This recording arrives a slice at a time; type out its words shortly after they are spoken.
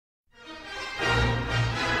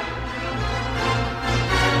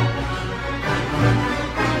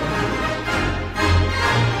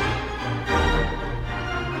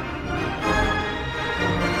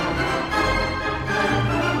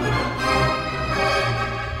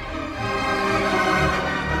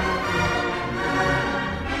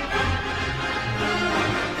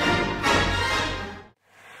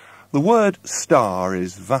The word star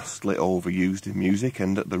is vastly overused in music,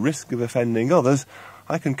 and at the risk of offending others,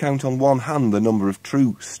 I can count on one hand the number of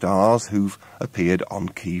true stars who've appeared on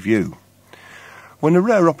Key View. When a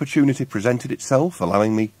rare opportunity presented itself,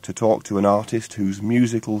 allowing me to talk to an artist whose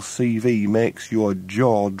musical CV makes your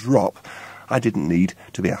jaw drop, I didn't need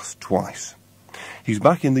to be asked twice. He's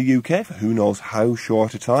back in the UK for who knows how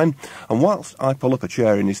short a time, and whilst I pull up a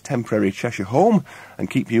chair in his temporary Cheshire home and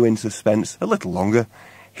keep you in suspense a little longer,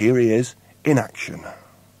 here he is in action.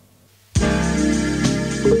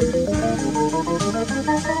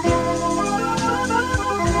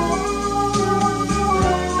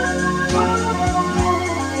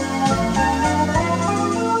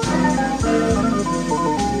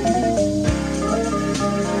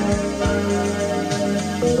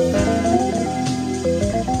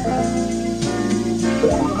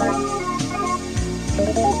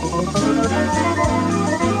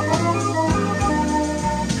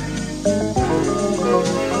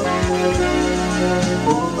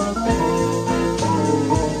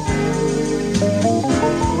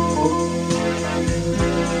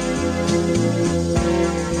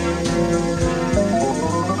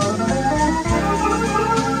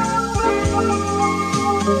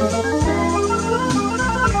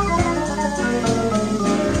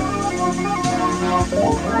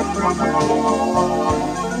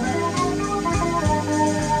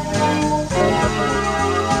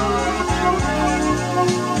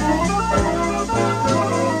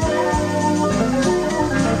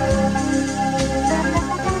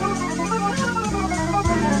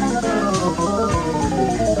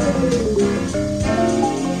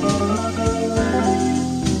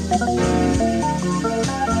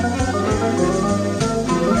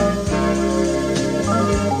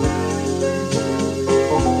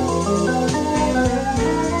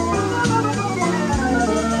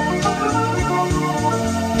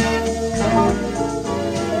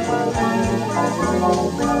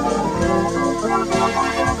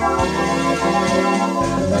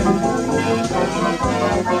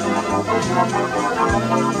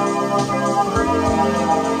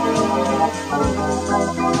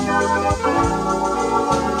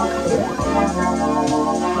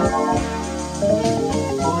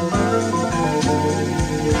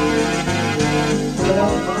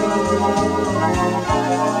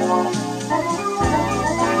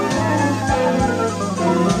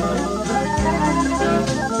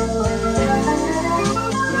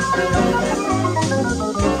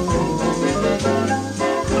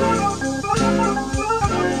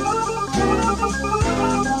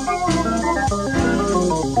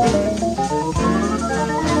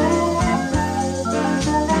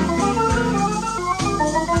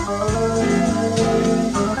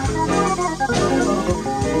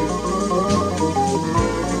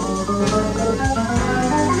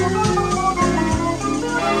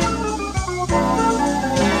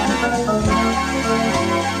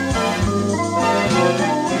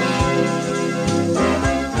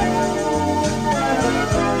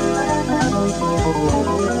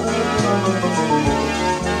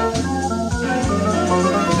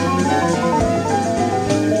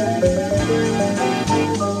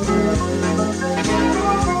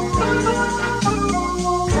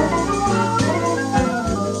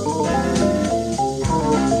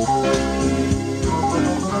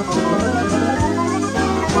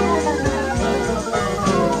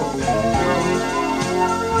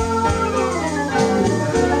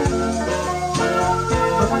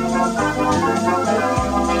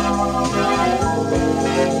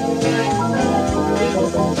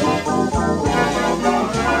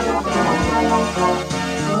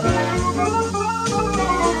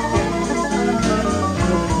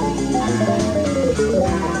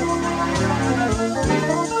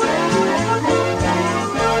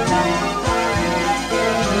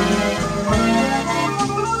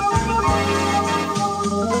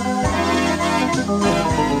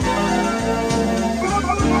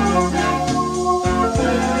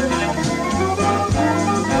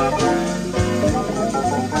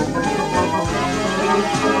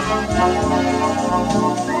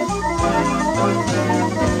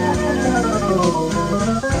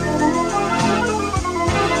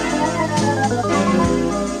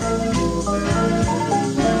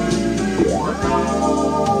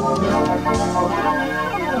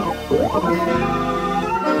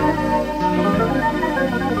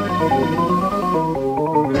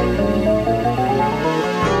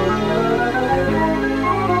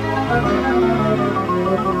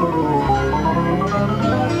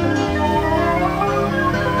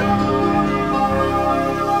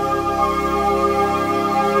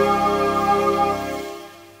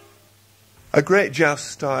 A great jazz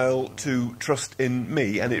style to Trust in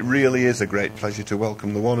Me, and it really is a great pleasure to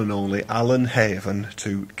welcome the one and only Alan Haven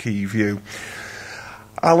to Key View.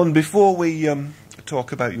 Alan, before we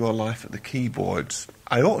talk about your life at the keyboards,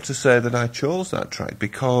 I ought to say that I chose that track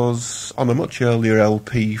because on a much earlier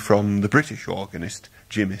LP from the British organist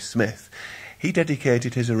Jimmy Smith, he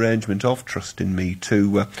dedicated his arrangement of Trust in Me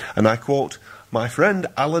to, and I quote, "My friend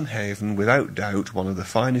Alan Haven, without doubt one of the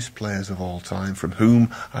finest players of all time, from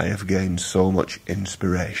whom I have gained so much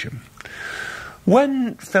inspiration."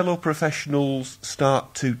 When fellow professionals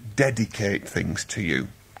start to dedicate things to you,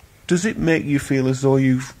 does it make you feel as though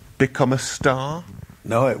you've become a star?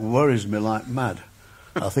 No, it worries me like mad.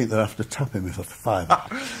 I think they'll have to tap me for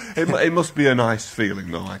 £5. It must be a nice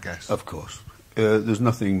feeling, though, I guess. Of course. There's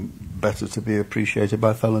nothing better to be appreciated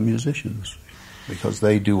by fellow musicians, because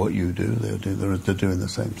they do what you do. They're doing the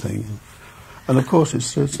same thing, and of course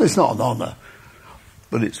it's not an honour,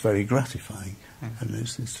 but it's very gratifying, and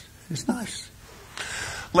it's nice.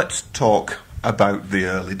 Let's talk about the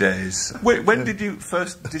early days. When did you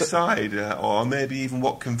first decide, or maybe even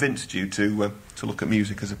what convinced you to look at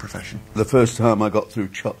music as a profession? The first time I got through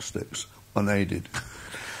chopsticks, unaided.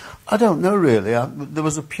 I don't know really. There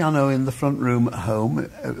was a piano in the front room at home.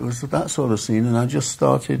 It was that sort of scene, and I just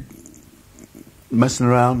started messing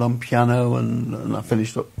around on piano, and I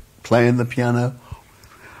finished up playing the piano.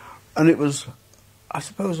 And it was, I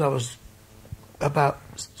suppose I was about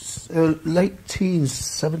late teens,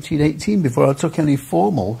 17, 18, before I took any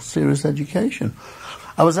formal, serious education.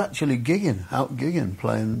 I was actually out gigging,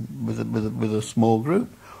 playing with a small group,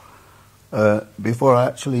 before I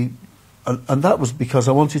actually... And that was because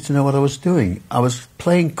I wanted to know what I was doing. I was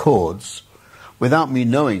playing chords, without me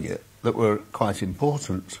knowing it, that were quite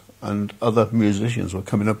important. And other musicians were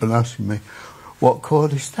coming up and asking me, "What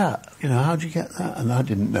chord is that? You know, how'd you get that?" And I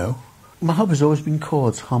didn't know. My hobby's always been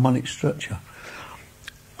chords, harmonic structure.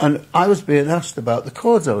 And I was being asked about the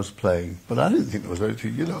chords I was playing, but I didn't think there was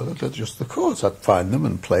anything, they're just the chords. I'd find them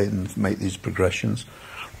and play and make these progressions.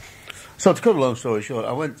 So to cut a long story short,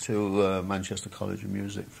 I went to Manchester College of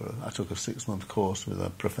Music. I took a 6-month course with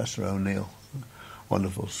a Professor O'Neill,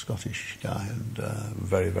 wonderful Scottish guy, and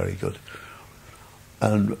very, very good.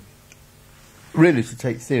 And really to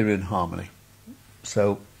take theory and harmony.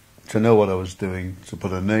 So to know what I was doing, to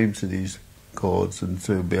put a name to these chords, and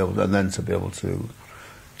then to be able to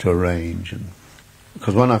arrange. And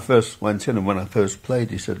because when I first went in and when I first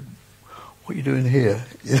played, he said, "What are you doing here?"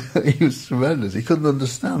 He was tremendous. He couldn't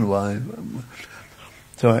understand why.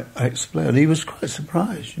 So I explained. He was quite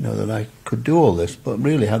surprised, that I could do all this, but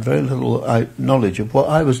really had very little knowledge of what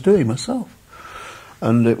I was doing myself.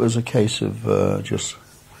 And it was a case of just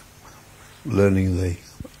learning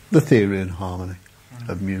the theory and harmony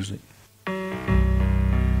of music.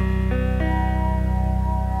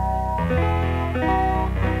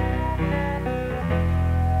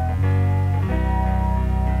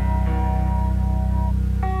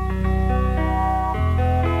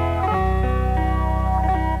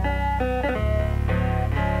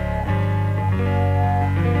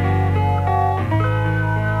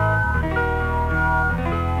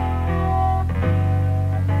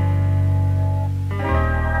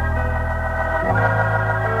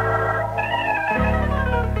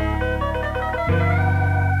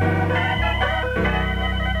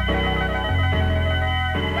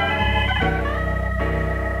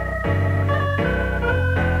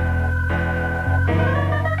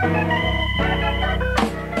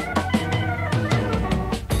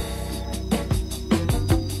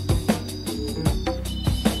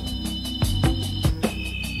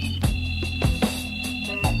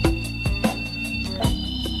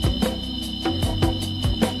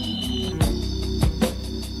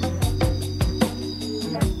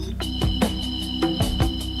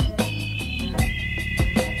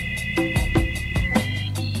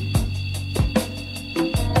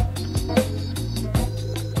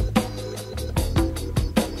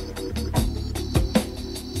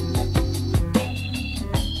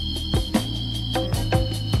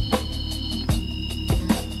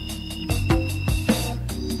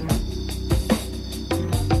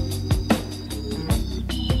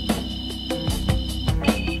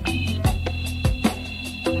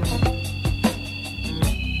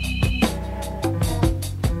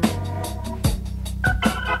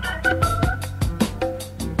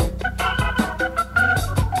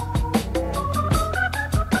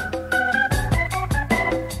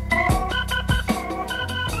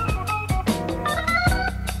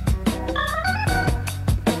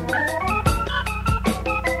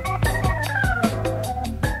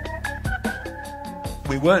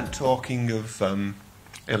 We weren't talking of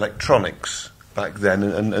electronics back then,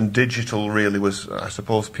 and digital really was, I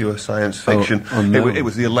suppose, pure science fiction. No. It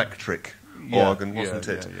was the electric organ, yeah, wasn't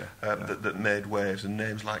it? That made waves, and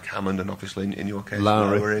names like Hammond, and obviously in your case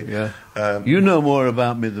Lowry. You know more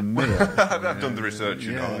about me than me. I've done the research,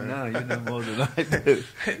 you know. No, you know more than I do.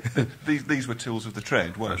 These were tools of the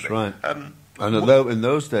trade, weren't That's they? right. And although in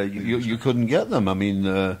those days you couldn't get them. I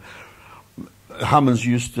mean, Hammonds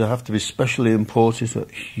used to have to be specially imported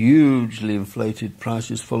at hugely inflated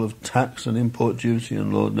prices, full of tax and import duty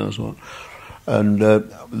and Lord knows what. And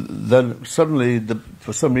then suddenly,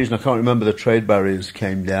 for some reason, I can't remember, the trade barriers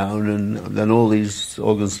came down, and then all these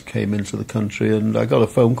organs came into the country, and I got a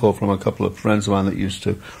phone call from a couple of friends of mine that used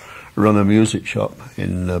to run a music shop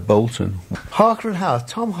in Bolton. Harker and Howard,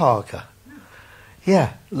 Tom Harker.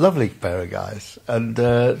 Yeah, lovely pair of guys. And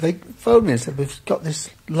they phoned me and said, we've got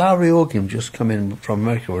this Lowry organ just come in from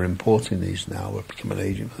America, we're importing these now, we're becoming an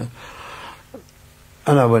agent for them.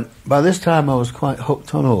 And I went, by this time I was quite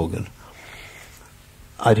hooked on organ.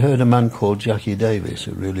 I'd heard a man called Jackie Davis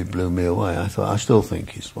who really blew me away. I still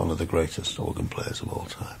think he's one of the greatest organ players of all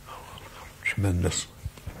time. Tremendous.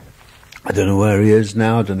 I don't know where he is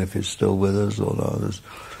now, I don't know if he's still with us or not.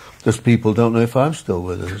 There's people don't know if I'm still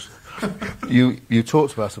with us. You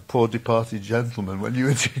talked about a poor departed gentleman when you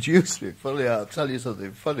introduced me. Funny, I'll tell you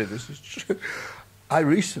something funny, this is true. I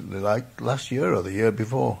recently, like last year or the year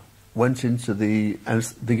before, went into the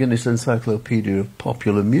Guinness Encyclopedia of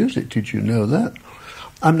Popular Music. Did you know that?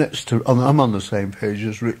 I'm on the same page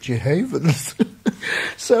as Richie Havens.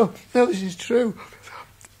 So, no, this is true.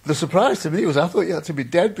 The surprise to me was I thought you had to be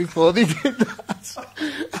dead before they did that.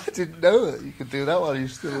 I didn't know that you could do that while you're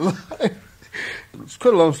still alive. It's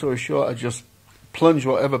quite a long story short, I just plunged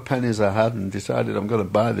whatever pennies I had and decided I'm going to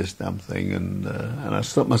buy this damn thing, and I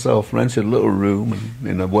stuck myself, rented a little room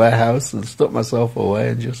in a warehouse and stuck myself away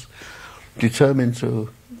and just determined to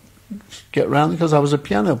get round, because I was a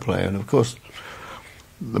piano player, and of course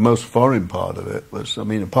the most foreign part of it was, I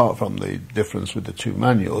mean, apart from the difference with the two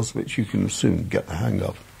manuals, which you can soon get the hang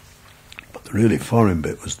of, but the really foreign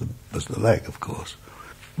bit was the leg, of course.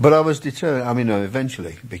 But I was determined. I mean, I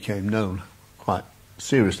eventually became known, quite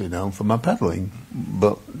seriously known, for my pedalling.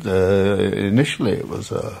 But initially it was,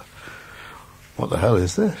 what the hell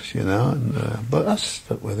is this, you know? And, but I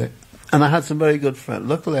stuck with it. And I had some very good friends.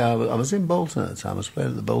 Luckily, I was in Bolton at the time. I was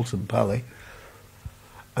playing at the Bolton Pally.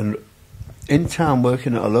 And in town,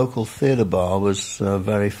 working at a local theatre bar, was a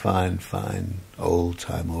very fine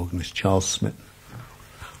old-time organist, Charles Smith.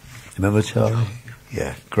 Remember Charlie?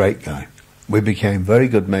 Yeah, great guy. We became very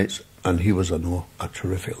good mates, and he was a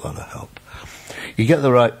terrific lot of help. You get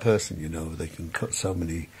the right person, you know, they can cut off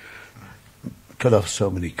so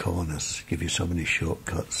many corners, give you so many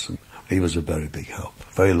shortcuts. And he was a very big help.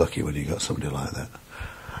 Very lucky when you got somebody like that.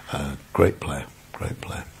 Great player.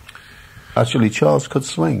 Actually, Charles could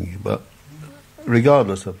swing, but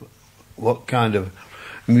regardless of what kind of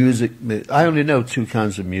music, I only know two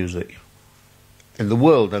kinds of music. In the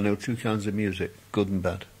world, I know two kinds of music, good and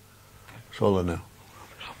bad. That's all I know.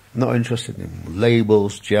 I'm not interested in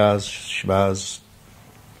labels, jazz, schmazz,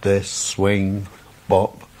 this, swing,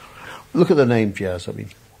 bop. Look at the name jazz. I mean,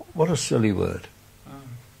 what a silly word.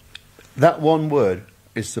 That one word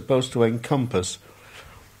is supposed to encompass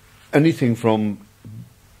anything from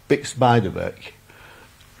Bix Beiderbecke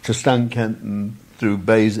to Stan Kenton through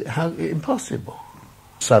Basie. How impossible.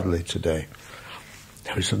 Sadly today,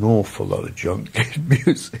 there is an awful lot of junk in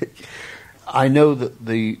music. I know that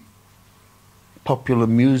the popular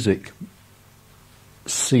music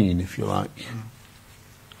scene, if you like,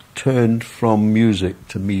 turned from music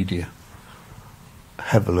to media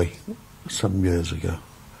heavily some years ago.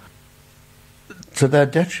 To their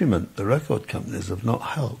detriment, the record companies have not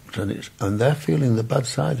helped, and they're feeling the bad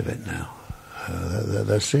side of it now.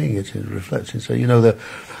 They're seeing it in reflecting. So, you know,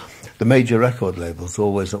 the major record labels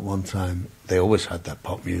always at one time, they always had that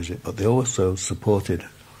pop music, but they also supported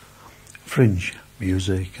fringe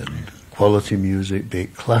music and quality music, be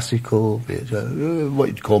it classical, be it what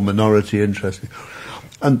you'd call minority interest.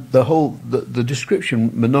 And the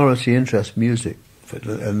description minority interest music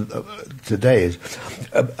today is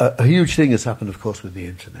a huge thing has happened, of course, with the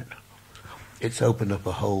internet. It's opened up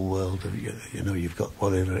a whole world of, you know, you've got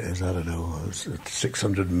whatever it is, I don't know,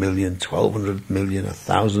 600 million, 1,200 million,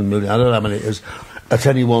 1,000 million, I don't know how many it is, at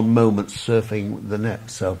any one moment surfing the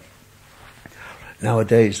net. So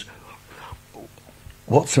nowadays,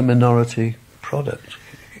 what's a minority product?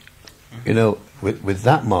 You know, with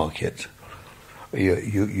that market, you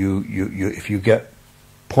if you get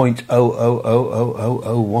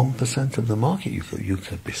 0.00001% of the market, you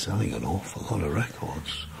could be selling an awful lot of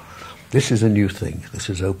records. This is a new thing. This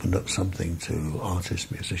has opened up something to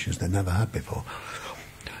artists, musicians they never had before.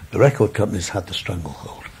 The record companies had the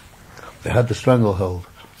stranglehold. They had the stranglehold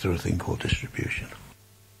through a thing called distribution.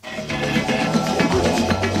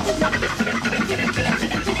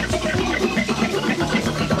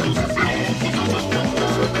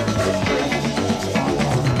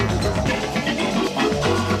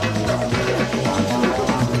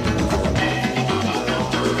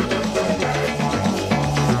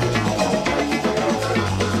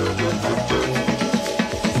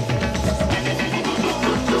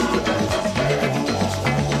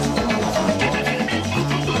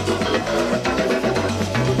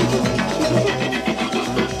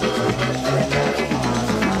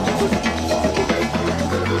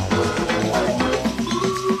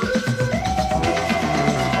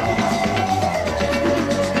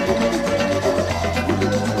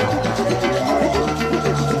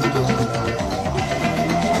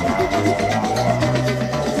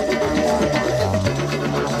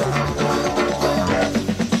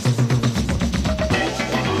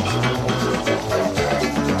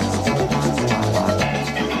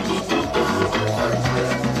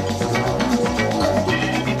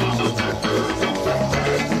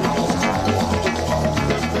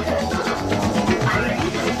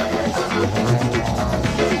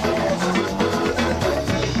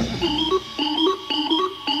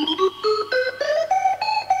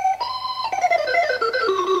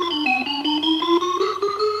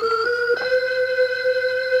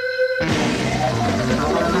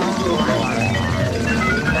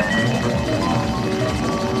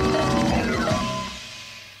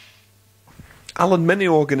 Alan, many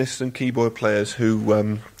organists and keyboard players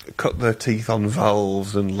who cut their teeth on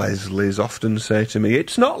valves and Leslies often say to me,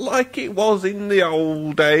 it's not like it was in the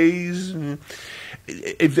old days. And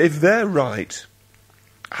if they're right,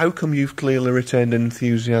 how come you've clearly retained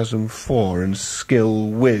enthusiasm for and skill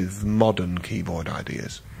with modern keyboard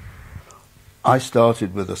ideas? I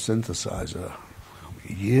started with a synthesizer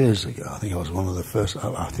years ago. I think I was one of the first.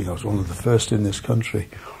 I think I was one of the first in this country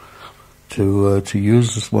to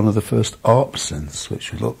use one of the first ARP synths,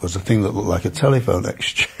 which was a thing that looked like a telephone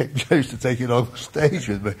exchange. I used to take it on stage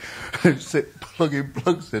with me and sit plugging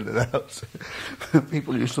plugs in and out.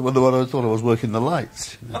 People used to wonder what I thought I was working the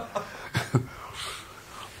lights. You know.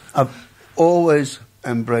 I've always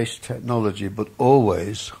embraced technology, but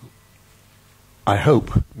always, I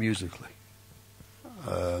hope, musically,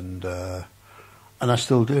 and I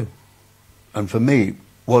still do. And for me,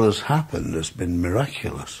 what has happened has been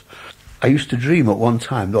miraculous. I used to dream at one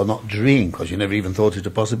time, or not dream, because you never even thought it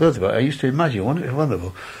a possibility, but I used to imagine, wouldn't it be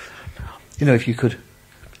wonderful, you know, if you could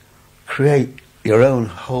create your own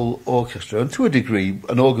whole orchestra, and to a degree,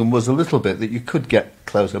 an organ was a little bit that you could get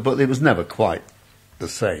closer, but it was never quite the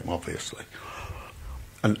same, obviously.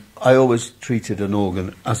 And I always treated an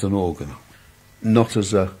organ as an organ, not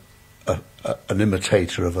as an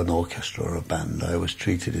imitator of an orchestra or a band. I always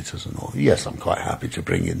treated it as an organ. Yes, I'm quite happy to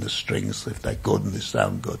bring in the strings if they're good and they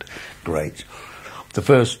sound good. Great. The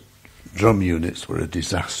first drum units were a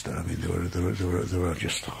disaster. I mean, they were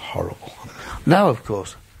just horrible. Now, of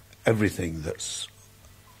course, everything that's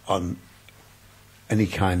on any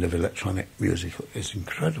kind of electronic music is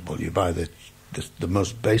incredible. You buy the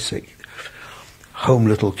most basic home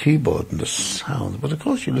little keyboard and the sound, but of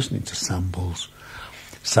course you're listening to samples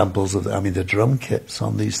of the drum kits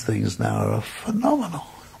on these things now are phenomenal.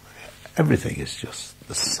 Everything is just,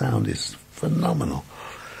 the sound is phenomenal.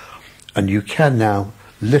 And you can now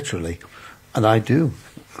literally, and I do,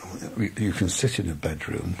 you can sit in a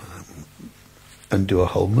bedroom and do a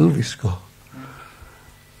whole movie score.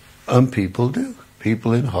 And people do.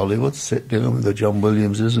 People in Hollywood sit doing the John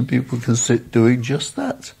Williamses, and people can sit doing just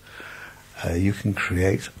that. You can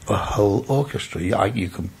create a whole orchestra. You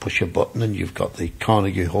can push a button and you've got the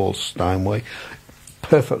Carnegie Hall Steinway,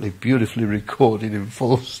 perfectly, beautifully recorded in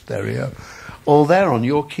full stereo, all there on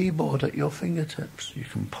your keyboard at your fingertips. You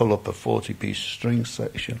can pull up a 40-piece string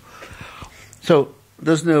section. So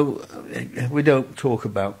we don't talk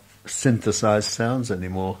about synthesized sounds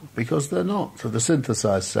anymore, because they're not. So the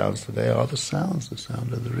synthesized sounds today are the sound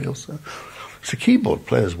of the real sound. It's a keyboard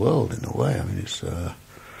player's world in a way. I mean, it's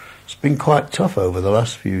been quite tough over the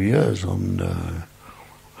last few years.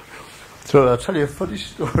 So I'll tell you a funny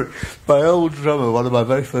story. My old drummer, one of my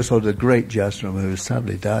very first ones, a great jazz drummer who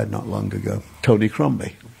sadly died not long ago, Tony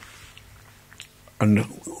Crombie. And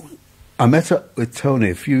I met up with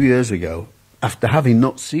Tony a few years ago after having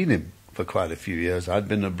not seen him for quite a few years. I'd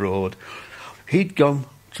been abroad. He'd gone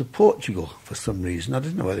to Portugal for some reason. I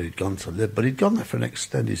didn't know whether he'd gone to live, but he'd gone there for an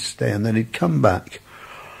extended stay, and then he'd come back.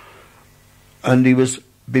 And he was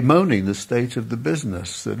bemoaning the state of the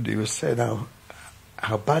business, and he was saying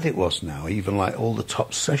how bad it was now. Even like all the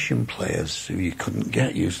top session players who you couldn't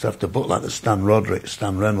get, you used to have to book, like the Stan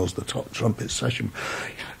Reynolds, the top trumpet session.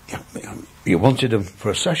 You wanted them for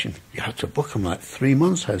a session, you had to book them like 3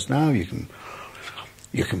 months ahead. Now you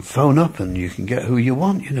can phone up and you can get who you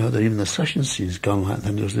want. You know that even the session scene's gone like.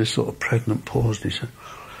 Then there was this sort of pregnant pause. And he said,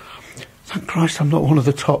 "Thank Christ, I'm not one of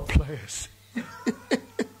the top players."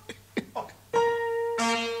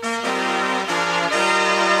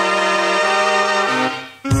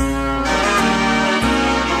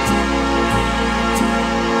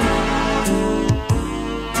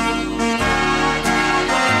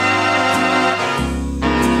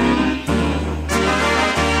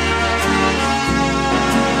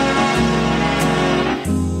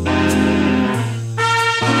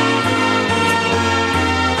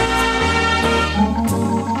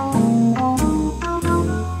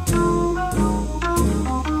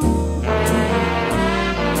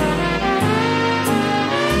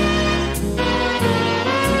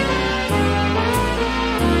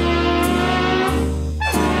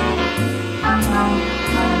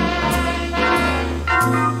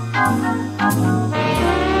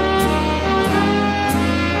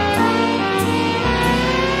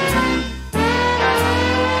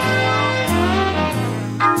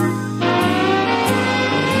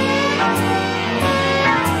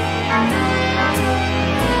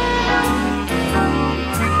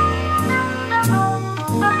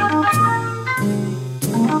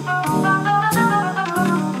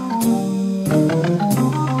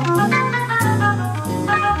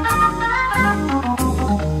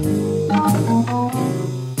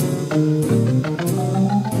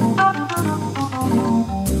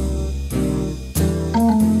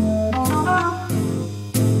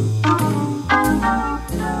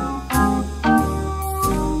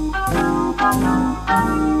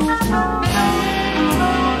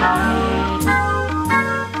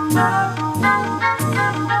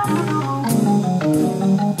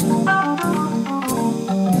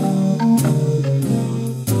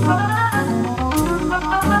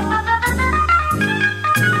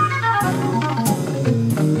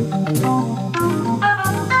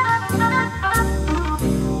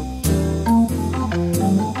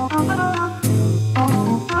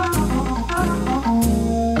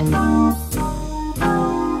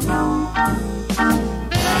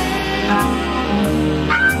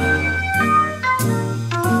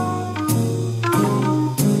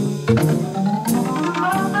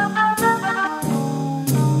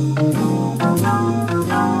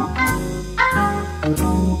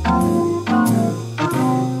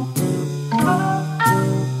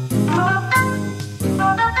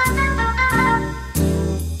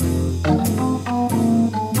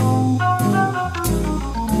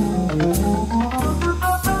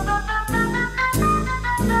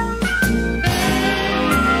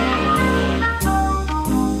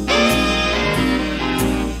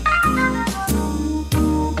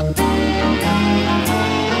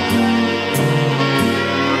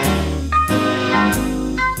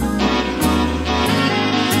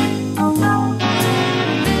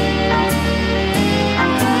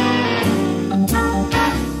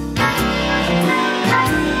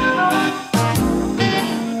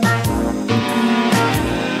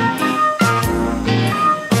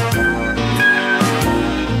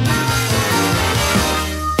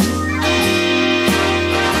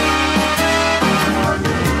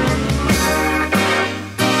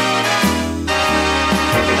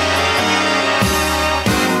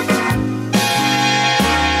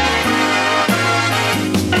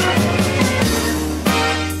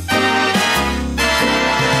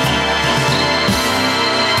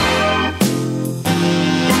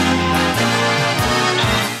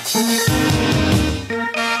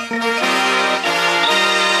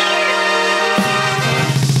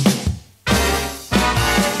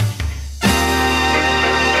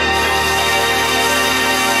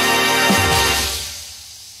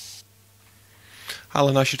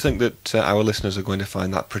 Alan, I should think that our listeners are going to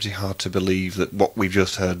find that pretty hard to believe, that what we've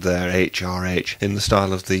just heard there, HRH, in the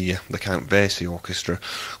style of the Count Basie Orchestra,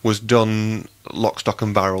 was done lock, stock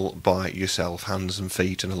and barrel by yourself, hands and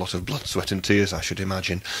feet, and a lot of blood, sweat and tears, I should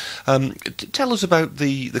imagine. Tell us about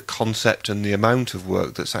the concept and the amount of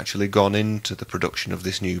work that's actually gone into the production of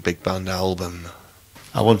this new big band album.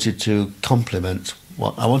 I wanted to complement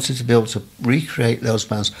I wanted to be able to recreate those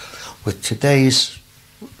bands with today's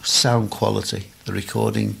sound quality, the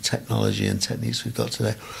recording technology and techniques we've got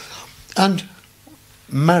today, and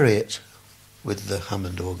marry it with the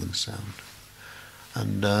Hammond organ sound.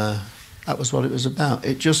 And that was what it was about.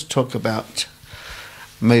 It just took about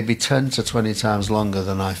maybe 10 to 20 times longer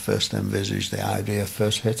than I first envisaged. The idea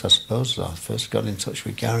first hit, I suppose. I first got in touch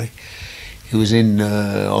with Gary. He was in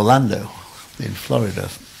Orlando, in Florida.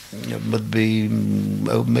 It would be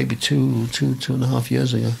maybe two and a half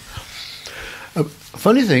years ago.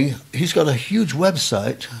 Funny thing, he's got a huge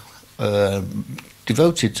website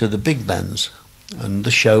devoted to the big bands and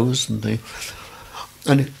the shows and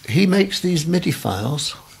he makes these MIDI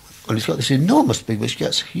files, and he's got this enormous big, which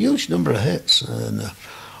gets a huge number of hits.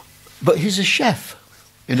 But he's a chef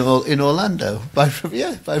in Orlando by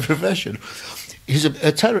profession. He's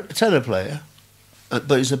a tenor player,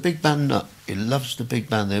 but he's a big band nut. He loves the big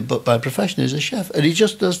band there, but by profession he's a chef, and he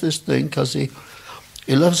just does this thing because he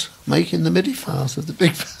loves making the MIDI files of the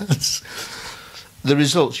big bands. The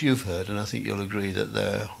results you've heard, and I think you'll agree that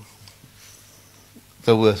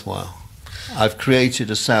they're worthwhile. I've created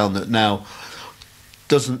a sound that now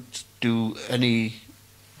doesn't do any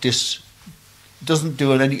injustice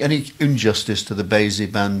to the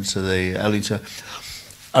Basie band, to the Ellington.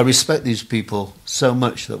 I respect these people so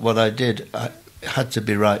much that what I did had to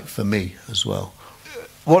be right for me as well.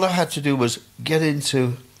 What I had to do was get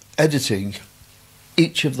into editing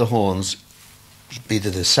each of the horns, either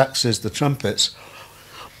the saxes, the trumpets.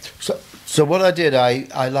 So what I did,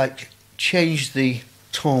 I changed the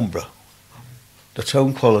timbre, the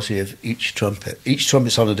tone quality of each trumpet. Each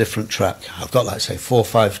trumpet's on a different track. I've got, like, say, 4 or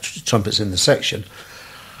 5 trumpets in the section.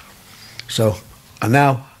 And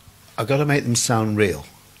now I've got to make them sound real.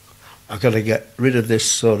 I've got to get rid of this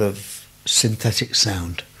sort of synthetic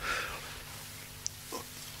sound.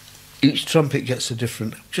 Each trumpet gets a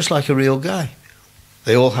different, just like a real guy.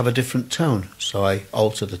 They all have a different tone, so I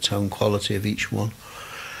altered the tone quality of each one.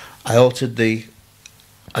 I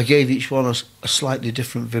gave each one a slightly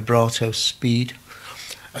different vibrato speed,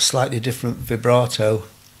 a slightly different vibrato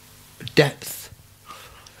depth.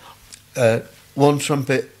 One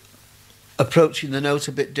trumpet approaching the note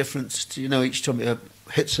a bit different. Each trumpet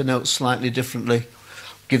hits a note slightly differently.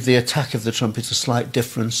 Give the attack of the trumpet a slight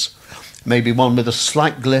difference. Maybe one with a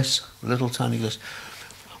slight gliss, a little tiny gliss.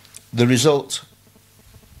 The result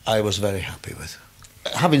I was very happy with.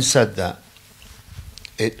 Having said that,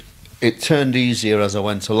 it turned easier as I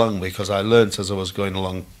went along, because I learnt as I was going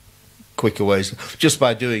along quicker ways. Just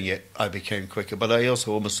by doing it, I became quicker. But I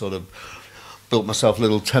also almost sort of built myself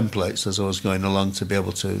little templates as I was going along to be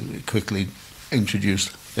able to quickly introduce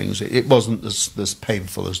things. It wasn't as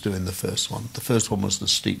painful as doing the first one. The first one was the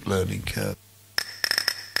steep learning curve.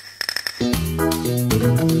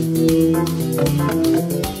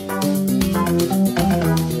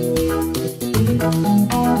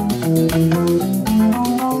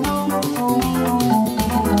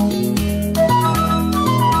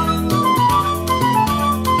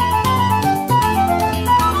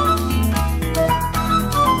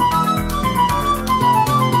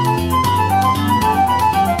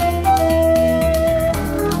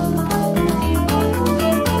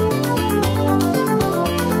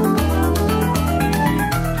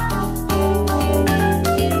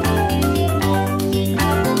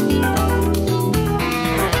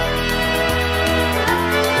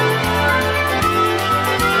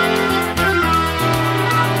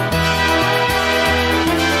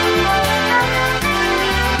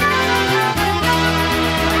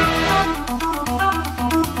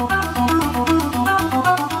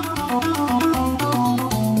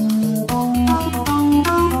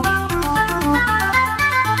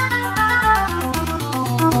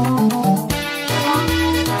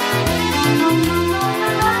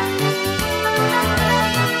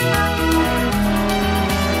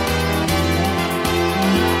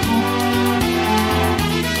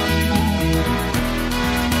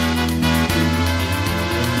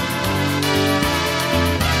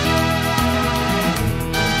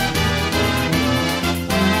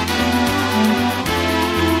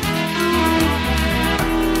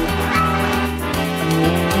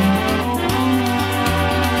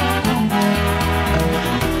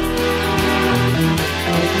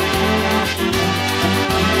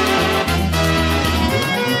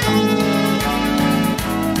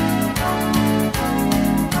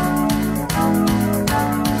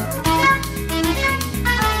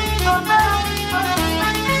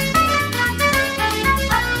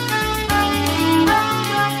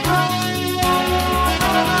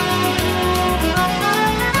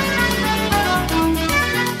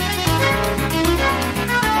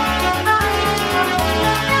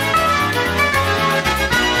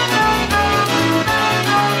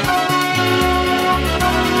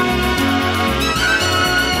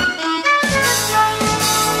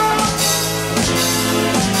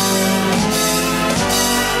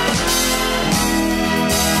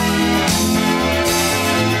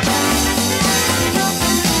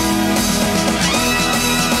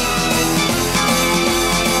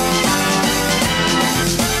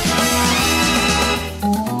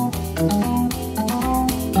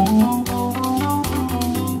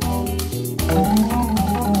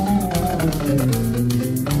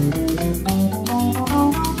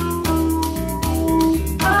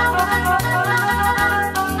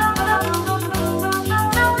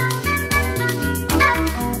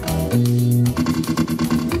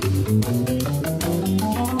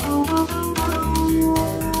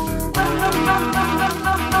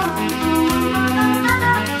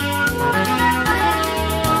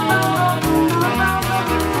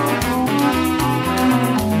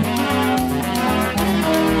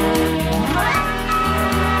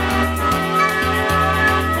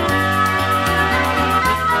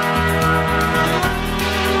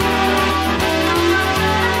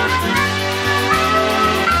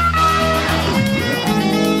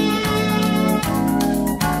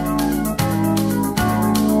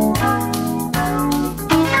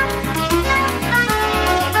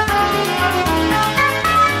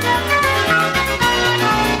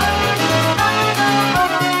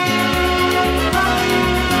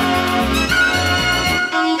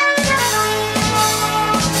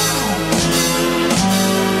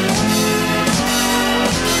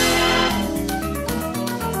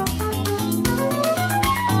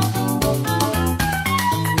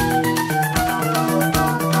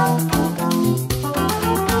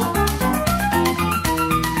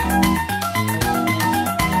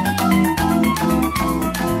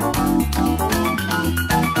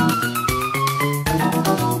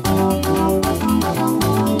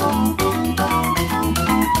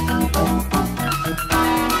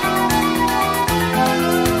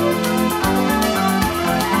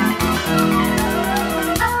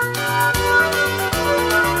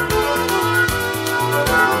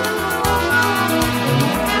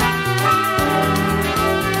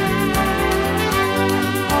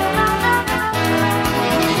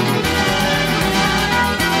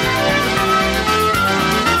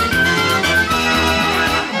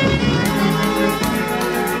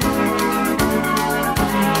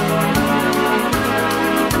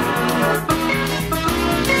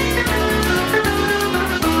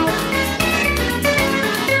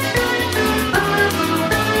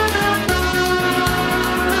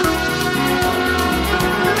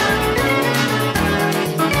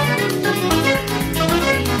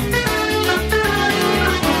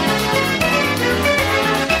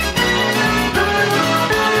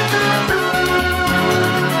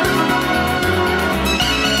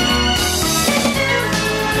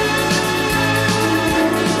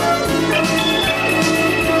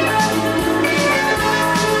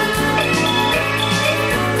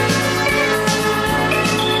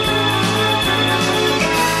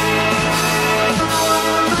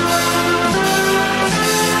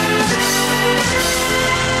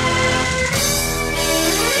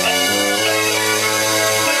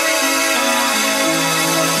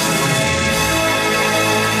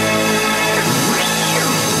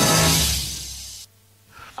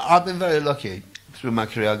 I've been very lucky through my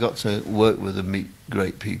career. I got to work with and meet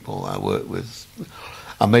great people.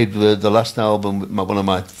 I made the last album with one of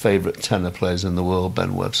my favourite tenor players in the world,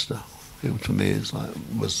 Ben Webster, who to me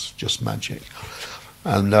was just magic.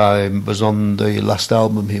 And I was on the last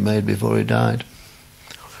album he made before he died.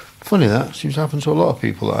 Funny that seems to happen to a lot of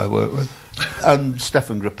people that I work with. And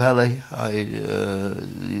Stefan Grappelli,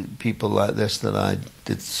 people like this that I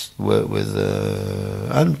did work with,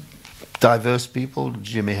 and diverse people.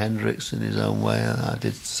 Jimi Hendrix in his own way. I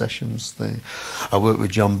did sessions. I worked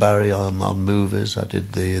with John Barry on movies. I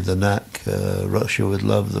did the Knack, Russia with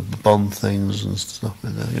Love, the Bond things and stuff.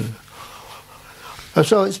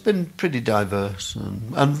 So it's been pretty diverse,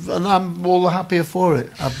 and I'm all the happier for it.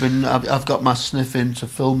 I've got my sniff into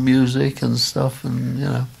film music and stuff,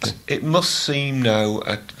 and It must seem now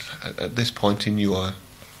at this point in your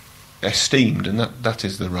esteemed, and that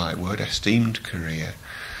is the right word, esteemed career.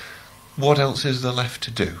 What else is there left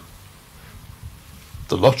to do?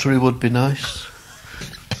 The lottery would be nice.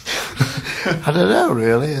 I don't know,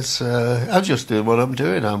 really. I'm just doing what I'm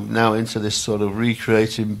doing. I'm now into this sort of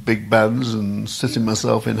recreating big bands and sitting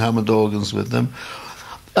myself in Hammond organs with them.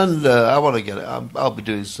 And I want to get it. I'll be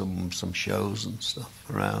doing some shows and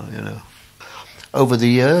stuff around, Over the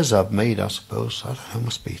years, I've made, I suppose, I don't know,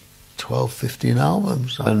 must be 12, 15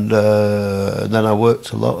 albums. And then I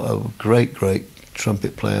worked a lot of great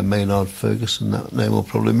trumpet player, Maynard Ferguson. That name will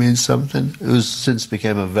probably mean something. Who's since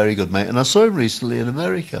became a very good mate. And I saw him recently in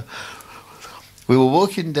America. We were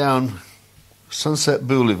walking down Sunset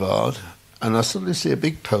Boulevard, and I suddenly see a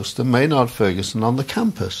big poster, Maynard Ferguson, on the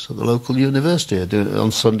campus at the local university, doing it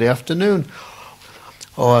on Sunday afternoon.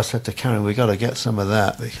 Oh, I said to Karen, we got to get some of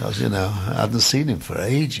that, because, I hadn't seen him for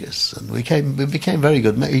ages. And we became very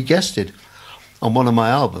good mates. He guested on one of my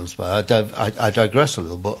albums, but I digress a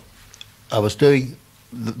little, but I was doing...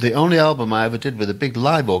 The only album I ever did with a big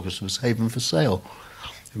live orchestra was Haven for Sale.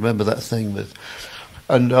 Remember that thing with...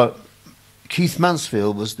 And... Keith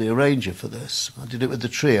Mansfield was the arranger for this. I did it with the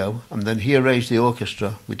trio, and then he arranged the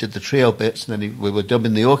orchestra. We did the trio bits, and then we were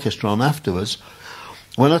dubbing the orchestra on afterwards.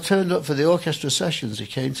 When I turned up for the orchestra sessions, he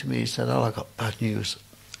came to me, he said, I got bad news.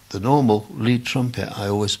 The normal lead trumpet I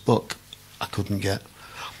always book, I couldn't get.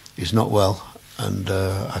 He's not well, and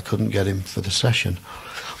I couldn't get him for the session.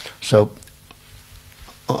 So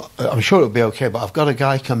I'm sure it'll be okay, but I've got a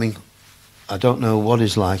guy coming. I don't know what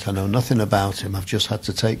he's like. I know nothing about him. I've just had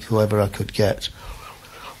to take whoever I could get.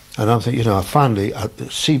 And I'm thinking,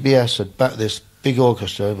 CBS had backed this big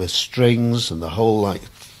orchestra with strings and the whole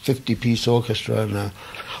 50-piece orchestra,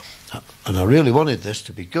 and I really wanted this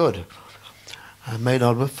to be good. I made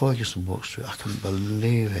out with Ferguson walk through. I couldn't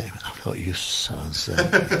believe it. I thought, you sons.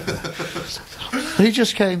 And he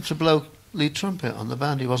just came to blow lead trumpet on the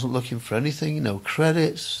band. He wasn't looking for anything, no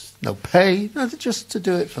credits, no pay, just to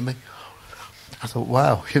do it for me. I thought,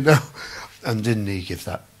 wow, and didn't he give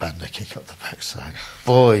that band a kick up the backside?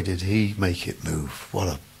 Boy, did he make it move.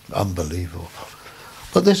 Unbelievable.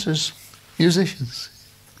 But this is musicians.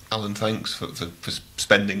 Alan, thanks for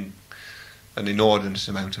spending an inordinate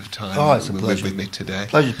amount of time with me today.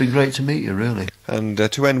 Pleasure. It's been great to meet you, really. And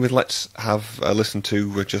to end with, let's have a listen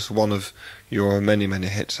to just one of your many, many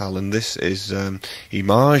hits, Alan. This is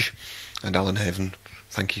Image, and Alan Haven,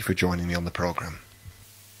 thank you for joining me on the programme.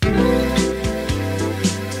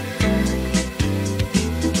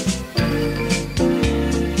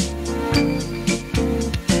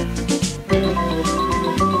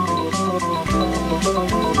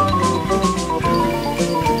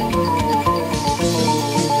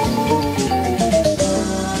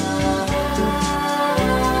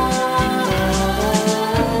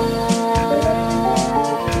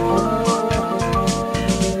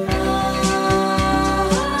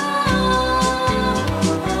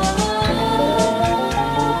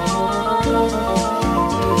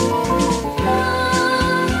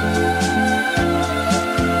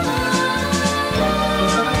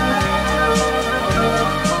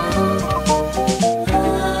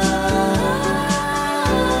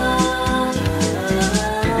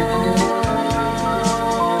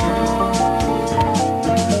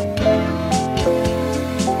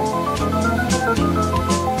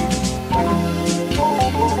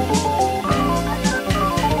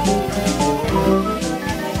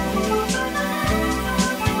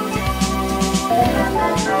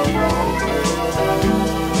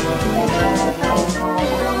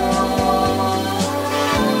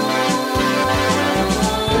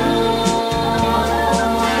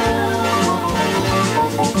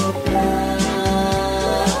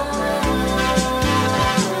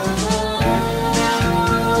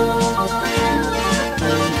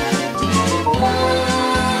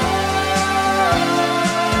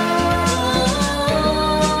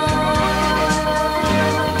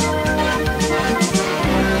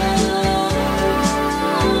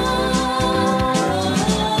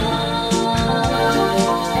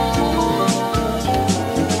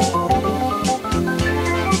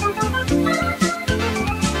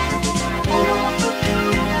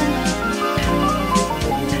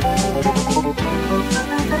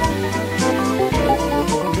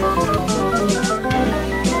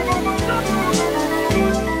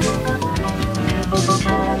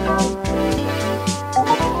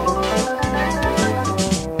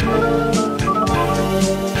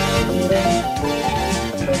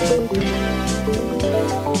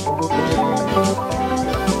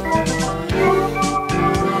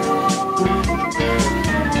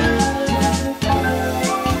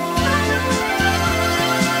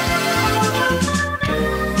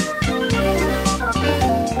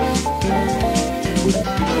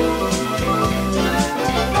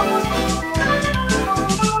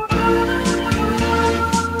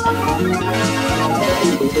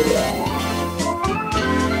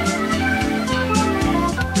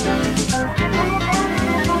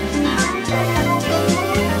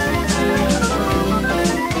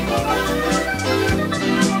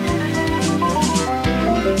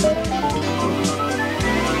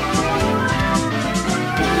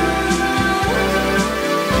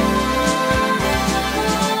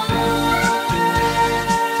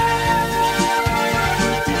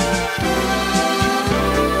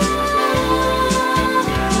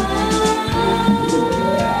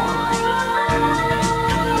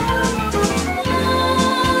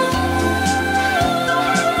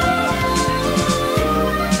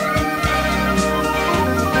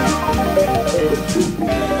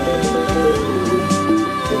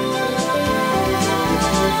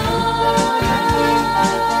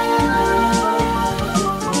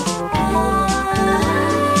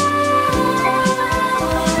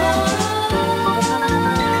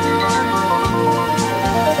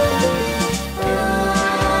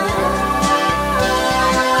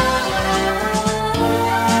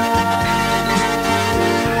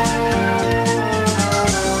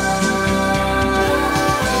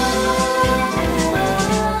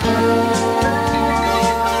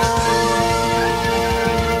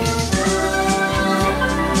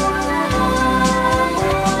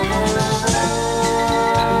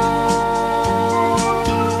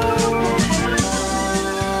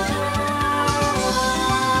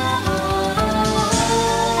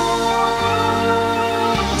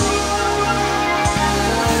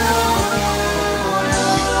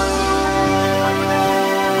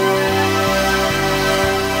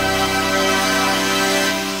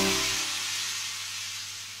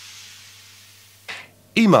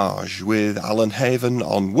 Image with Alan Haven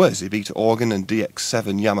on Wurzie organ and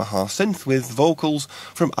DX7 Yamaha synth with vocals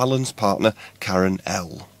from Alan's partner Karen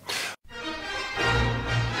L.